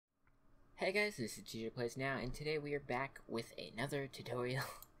Hey guys, this is TJ Plays Now, and today we are back with another tutorial.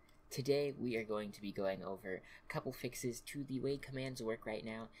 Today we are going to be going over a couple fixes to the way commands work right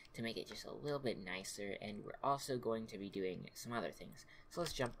now to make it just a little bit nicer, and we're also going to be doing some other things. So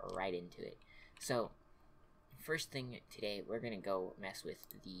let's jump right into it. So, first thing today, we're going to go mess with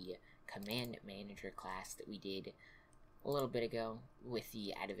the command manager class that we did a little bit ago with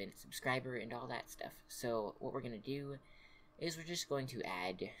the add event subscriber and all that stuff. So what we're going to do is we're just going to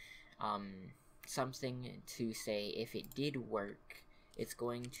add something to say if it did work, it's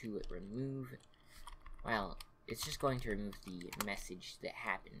going to remove, well, it's just going to remove the message that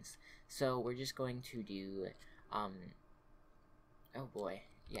happens. So we're just going to do, oh boy,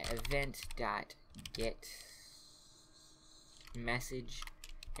 yeah, event.get message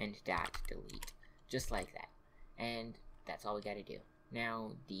and .delete, just like that. And that's all we gotta do.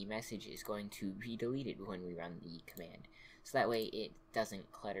 Now the message is going to be deleted when we run the command. So that way it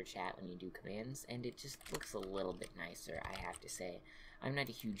doesn't clutter chat when you do commands, and it just looks a little bit nicer, I have to say. I'm not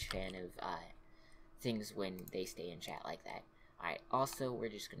a huge fan of things when they stay in chat like that. Alright, also we're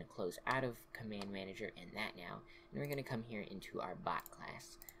just going to close out of command manager and that now, and we're going to come here into our bot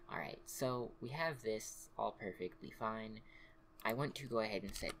class. Alright, so we have this all perfectly fine. I want to go ahead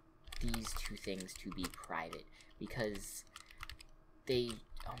and set these two things to be private, because they,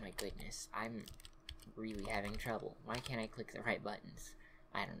 oh my goodness, I'm really having trouble. Why can't I click the right buttons?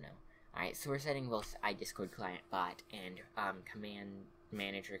 I don't know. Alright, so we're setting both iDiscord client bot and command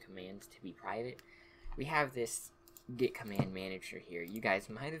manager commands to be private. We have this get command manager here. You guys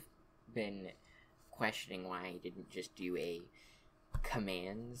might have been questioning why I didn't just do a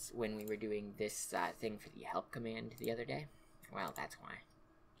commands when we were doing this thing for the help command the other day. Well, that's why.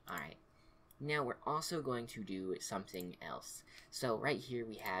 Alright. Now we're also going to do something else. So right here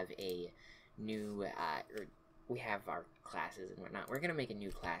we have a new, we have our classes and whatnot. We're going to make a new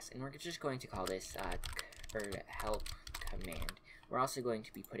class, and we're just going to call this help command. We're also going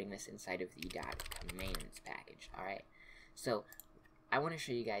to be putting this inside of the .commands package, alright? So, I want to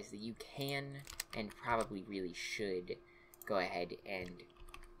show you guys that you can, and probably really should, go ahead and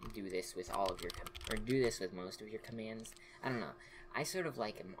do this with all of your, or do this with most of your commands. I don't know. I sort of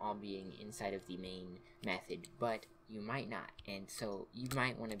like them all being inside of the main method, but you might not, and so you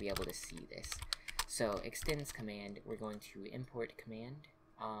might want to be able to see this. So, extends command, we're going to import command.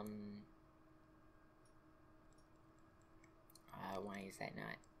 Why is that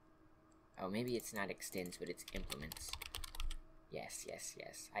not? Oh, maybe it's not extends, but it's implements. Yes,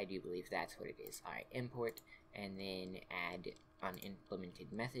 I do believe that's what it is. Alright, import, and then add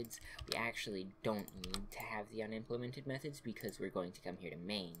unimplemented methods. We actually don't need to have the unimplemented methods because we're going to come here to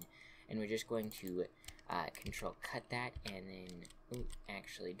main, and we're just going to control cut that, and then, ooh,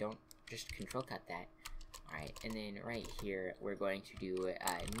 actually don't, just control cut that. Alright, and then right here, we're going to do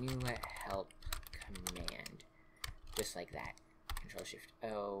a new help command, just like that. Control Shift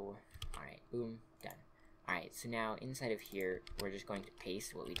O, alright, boom, done. Alright, so now inside of here, we're just going to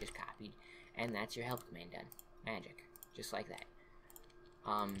paste what we just copied, and that's your help command done. Magic, just like that.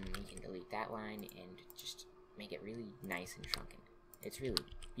 You can delete that line and just make it really nice and shrunken. It's really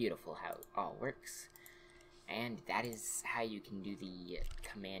beautiful how it all works. And that is how you can do the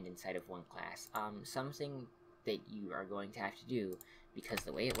command inside of one class. Something that you are going to have to do, because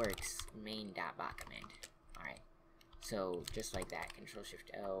the way it works, main.bot command. Alright, so just like that, Control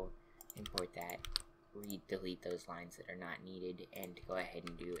Shift O, import that, delete those lines that are not needed, and go ahead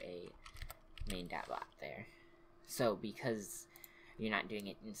and do a main.bot there. So because you're not doing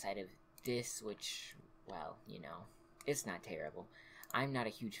it inside of this, which, well, you know, it's not terrible. I'm not a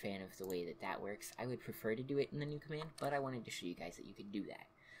huge fan of the way that that works. I would prefer to do it in the new command, but I wanted to show you guys that you could do that.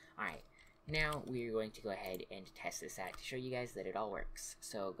 Alright, now we're going to go ahead and test this out to show you guys that it all works.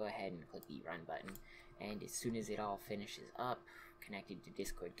 So go ahead and click the run button, and as soon as it all finishes up, connected to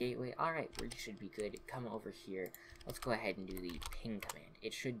Discord gateway, alright, we should be good. Come over here, let's go ahead and do the ping command.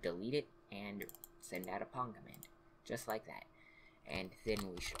 It should delete it and send out a pong command, just like that. And then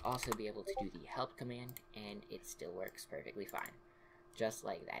we should also be able to do the help command, and it still works perfectly fine. Just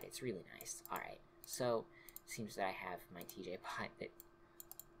like that. It's really nice. Alright, so, seems that I have my TJ bot that,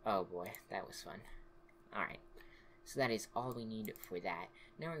 oh boy, that was fun. Alright, so that is all we need for that.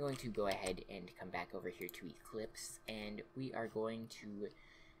 Now we're going to go ahead and come back over here to Eclipse, and we are going to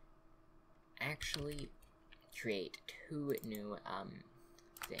actually create two new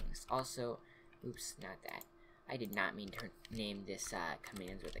things. Also, oops, not that. I did not mean to name this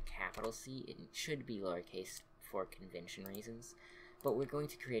commands with a capital C. It should be lowercase for convention reasons. But we're going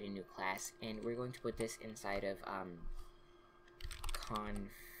to create a new class, and we're going to put this inside of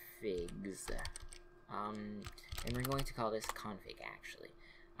configs. And we're going to call this config, actually.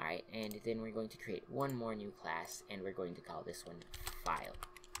 Alright, and then we're going to create one more new class, and we're going to call this one File.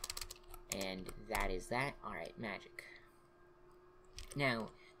 And that is that. Alright, magic. Now,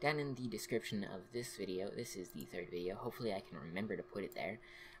 down in the description of this video, this is the third video, hopefully I can remember to put it there,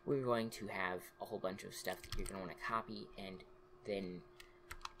 we're going to have a whole bunch of stuff that you're going to want to copy and then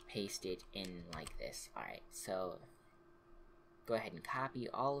paste it in like this. Alright, so go ahead and copy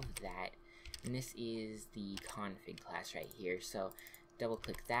all of that, and this is the config class right here, so double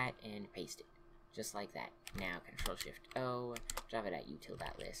click that and paste it, just like that. Now Control-Shift-O,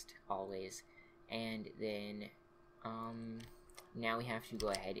 java.util.list, always, and then, now we have to go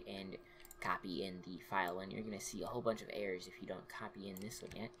ahead and copy in the file one. You're going to see a whole bunch of errors if you don't copy in this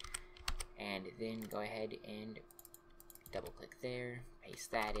one yet, and then go ahead and double click there,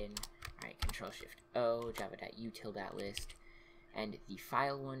 paste that in. Alright, Control-Shift-O, java.util.list, and the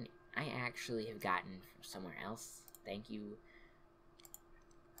file one I actually have gotten from somewhere else. Thank you.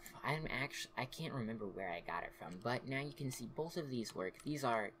 I can't remember where I got it from, but now you can see both of these work. These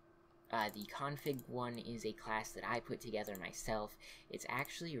are, the config one is a class that I put together myself. It's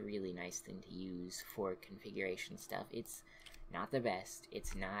actually a really nice thing to use for configuration stuff. It's not the best.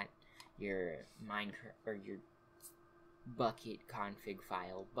 It's not your Minecraft or your bucket config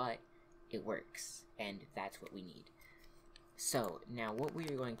file, but it works, and that's what we need. So now what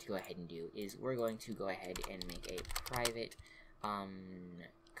we're going to go ahead and do is we're going to go ahead and make a private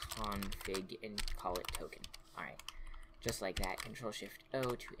config and call it token. Alright, just like that, Control-Shift-O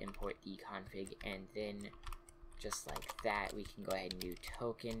to import the config, and then just like that we can go ahead and do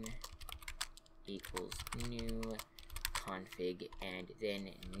token equals new config, and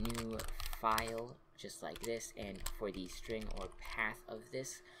then new file, just like this. And for the string or path of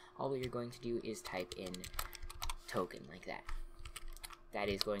this, all we're going to do is type in token, like that. That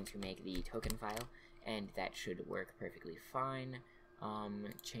is going to make the token file, and that should work perfectly fine.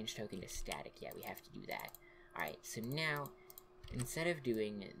 Change token to static, yeah, we have to do that. Alright, so now, instead of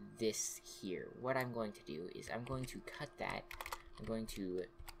doing this here, what I'm going to do is I'm going to cut that, I'm going to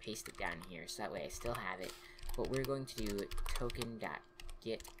paste it down here, so that way I still have it, but we're going to do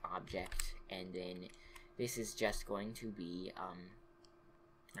token.getObject, and then this is just going to be,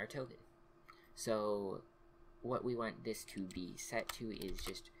 our token. So, what we want this to be set to is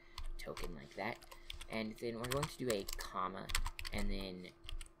just token, like that, and then we're going to do a comma, and then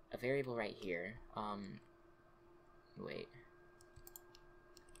a variable right here, wait,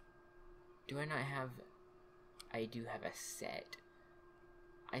 do I not have, I do have a set,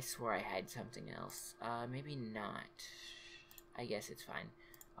 I swore I had something else, maybe not, I guess it's fine,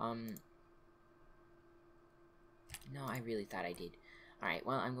 no, I really thought I did. Alright,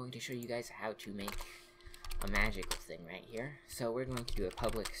 well, I'm going to show you guys how to make a magical thing right here. So we're going to do a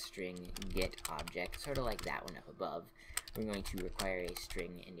public string get object, sort of like that one up above. We're going to require a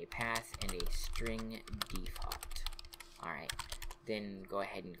string and a path and a string default. Alright, then go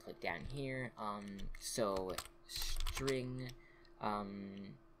ahead and click down here. So string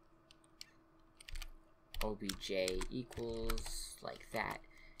obj equals like that,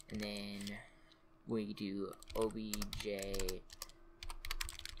 and then we do obj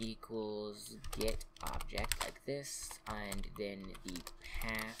equals get object like this, and then the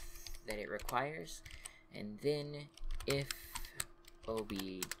path that it requires, and then if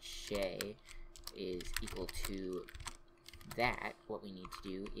obj is equal to that, what we need to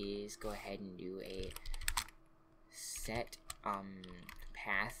do is go ahead and do a set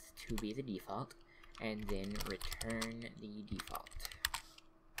path to be the default, and then return the default,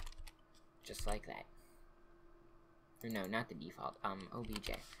 just like that. Or no, not the default,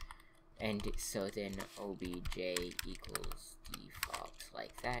 obj. And so then obj equals default,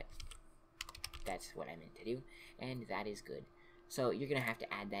 like that. That's what I meant to do, and that is good. So you're gonna have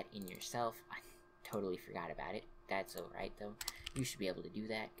to add that in yourself. I totally forgot about it. That's alright though. You should be able to do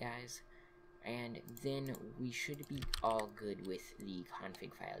that, guys. And then we should be all good with the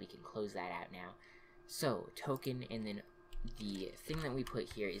config file. You can close that out now. So token, and then the thing that we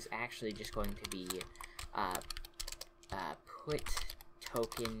put here is actually just going to be put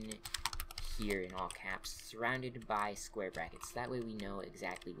token here in all caps, surrounded by square brackets. That way we know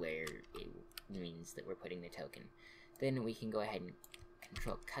exactly where it means that we're putting the token. Then we can go ahead and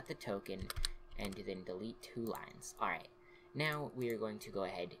cut the token, and then delete 2 lines. Alright, now we are going to go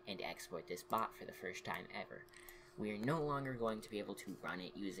ahead and export this bot for the first time ever. We are no longer going to be able to run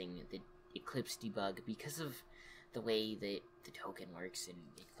it using the Eclipse debug because of the way that the token works, and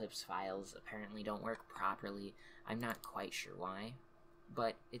Eclipse files apparently don't work properly. I'm not quite sure why,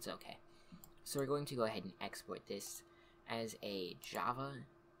 but it's okay. So we're going to go ahead and export this as a Java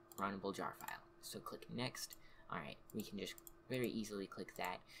runnable jar file. So click next. Alright, we can just very easily click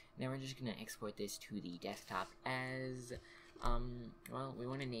that. Now we're just going to export this to the desktop as, well, we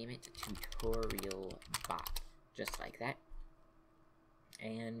want to name it tutorial bot, just like that,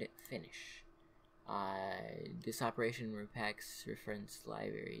 and finish. This operation repacks reference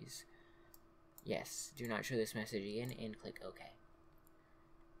libraries. Yes, do not show this message again, and click OK.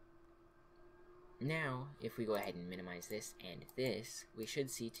 Now, if we go ahead and minimize this and this, we should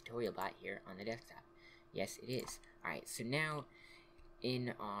see tutorial bot here on the desktop. Yes, it is. Alright, so now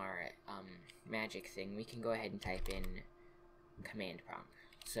in our magic thing, we can go ahead and type in command prompt.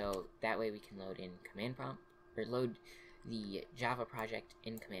 So that way we can load in command prompt, or load the Java project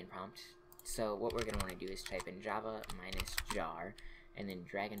in command prompt. So what we're going to want to do is type in java -jar, and then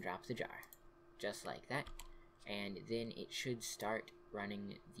drag and drop the jar, just like that. And then it should start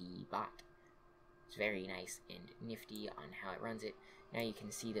running the bot. It's very nice and nifty on how it runs it. Now you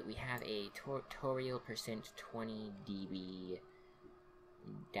can see that we have a tutorial %20 dB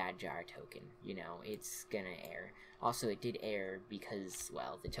 .jar token. You know, it's gonna error. Also, it did error because,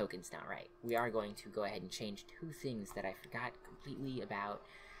 well, the token's not right. We are going to go ahead and change two things that I forgot completely about.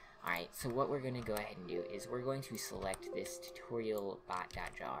 Alright, so what we're gonna go ahead and do is we're going to select this tutorial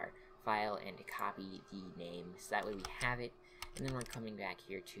bot.jar file and copy the name, so that way we have it, and then we're coming back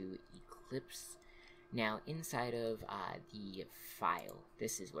here to Eclipse. Now, inside of the file,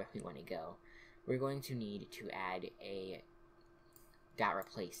 this is where we want to go. We're going to need to add a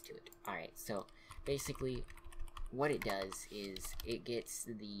 .replace to it. Alright, so basically what it does is it gets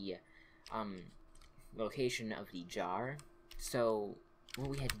the location of the jar. So what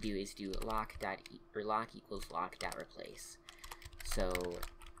we had to do is do lock equals lock.replace. So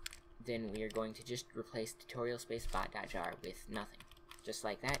then we are going to just replace tutorial space bot.jar with nothing. Just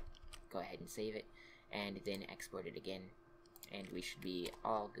like that. Go ahead and save it, and then export it again, and we should be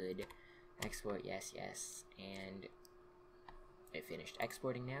all good. Export, yes, yes, and it finished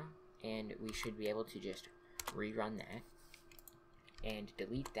exporting now, and we should be able to just rerun that and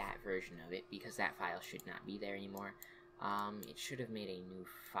delete that version of it because that file should not be there anymore. It should have made a new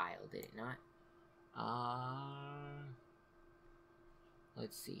file, did it not?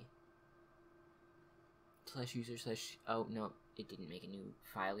 Let's see. /user/ oh no, it didn't make a new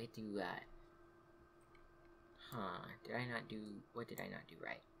file. We had to what did I not do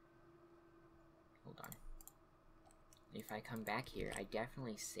right? Hold on. If I come back here, I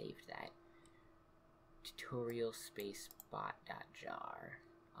definitely saved that. Tutorial space bot.jar.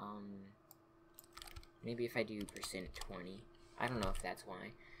 Maybe if I do %20. I don't know if that's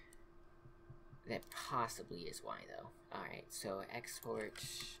why. That possibly is why, though. Alright, so export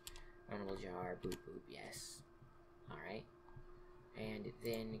runnable jar, boop boop, yes. Alright. And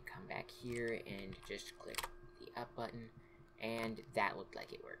then come back here and just click the up button, and that looked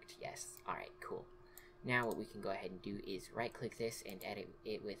like it worked, yes. Alright, cool. Now what we can go ahead and do is right click this and edit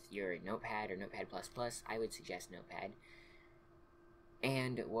it with your Notepad or Notepad++. I would suggest Notepad.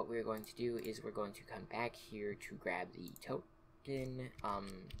 And what we're going to do is we're going to come back here to grab the token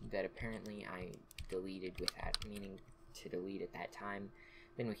that apparently I deleted without meaning to delete at that time.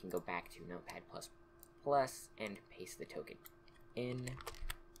 Then we can go back to Notepad++ and paste the token in,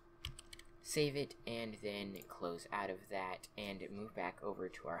 save it, and then close out of that and move back over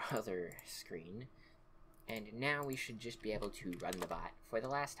to our other screen. And now we should just be able to run the bot for the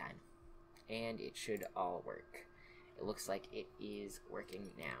last time, and it should all work. It looks like it is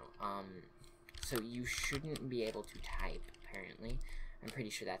working now. So you shouldn't be able to type, apparently. I'm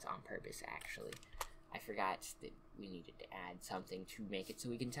pretty sure that's on purpose, actually. I forgot that we needed to add something to make it so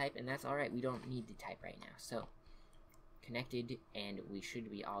we can type, and that's alright. We don't need to type right now. So, connected, and we should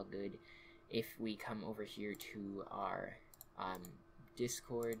be all good. If we come over here to our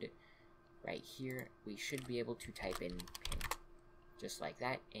Discord right here, we should be able to type in ping. Just like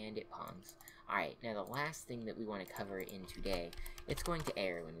that, and it pongs. Alright, now the last thing that we want to cover in today, it's going to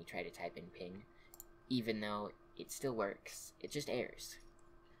error when we try to type in ping. Even though it still works, it just errors.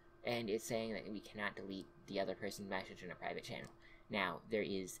 And it's saying that we cannot delete the other person's message in a private channel. Now, there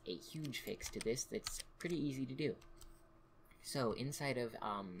is a huge fix to this that's pretty easy to do. So, inside of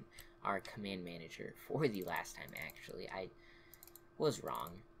our command manager, for the last time actually, I was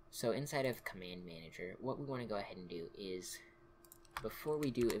wrong. So, inside of command manager, what we want to go ahead and do is, before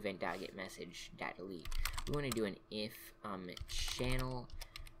we do event.getMessage.delete, we want to do an if channel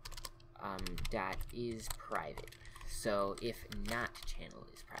dot is private. So if not channel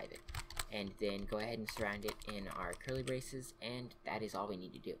is private, and then go ahead and surround it in our curly braces, and that is all we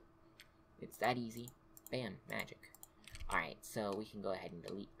need to do. It's that easy. Bam, magic. Alright, so we can go ahead and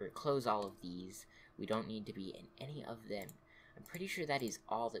delete or close all of these. We don't need to be in any of them. I'm pretty sure that is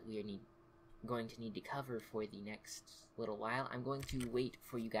all that we need. going to need to cover for the next little while. I'm going to wait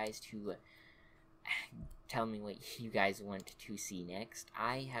for you guys to tell me what you guys want to see next.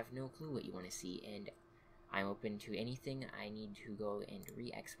 I have no clue what you want to see, and I'm open to anything. I need to go and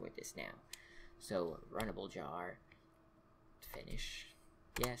re-export this now. So, runnable jar, finish,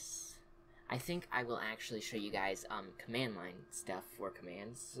 yes. I think I will actually show you guys command line stuff for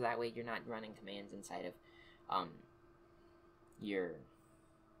commands, so that way you're not running commands inside of your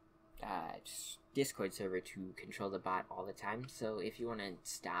Discord server to control the bot all the time. So if you want to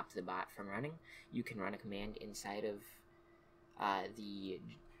stop the bot from running, you can run a command inside of the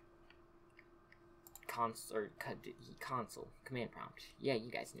console command prompt. Yeah, you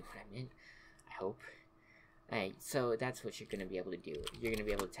guys knew what I meant, I hope. Alright, so that's what you're going to be able to do. You're going to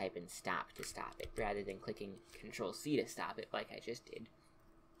be able to type in stop to stop it, rather than clicking Control-C to stop it like I just did.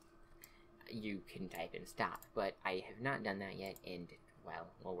 You can type in stop, but I have not done that yet, and, well,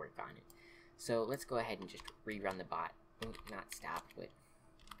 we'll work on it. So let's go ahead and just rerun the bot. Not stop, but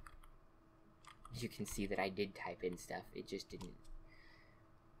you can see that I did type in stuff. It just didn't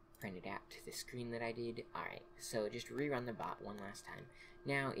print it out to the screen that I did. Alright, so just rerun the bot one last time.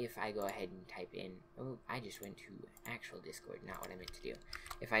 Now, if I go ahead and type in, oh, I just went to actual Discord, not what I meant to do.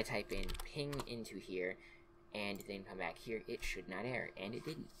 If I type in ping into here, and then come back here, it should not error, and it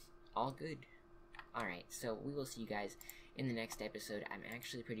didn't. All good. Alright, so we will see you guys in the next episode. I'm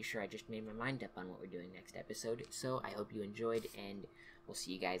actually pretty sure I just made my mind up on what we're doing next episode, so I hope you enjoyed, and we'll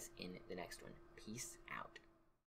see you guys in the next one. Peace out.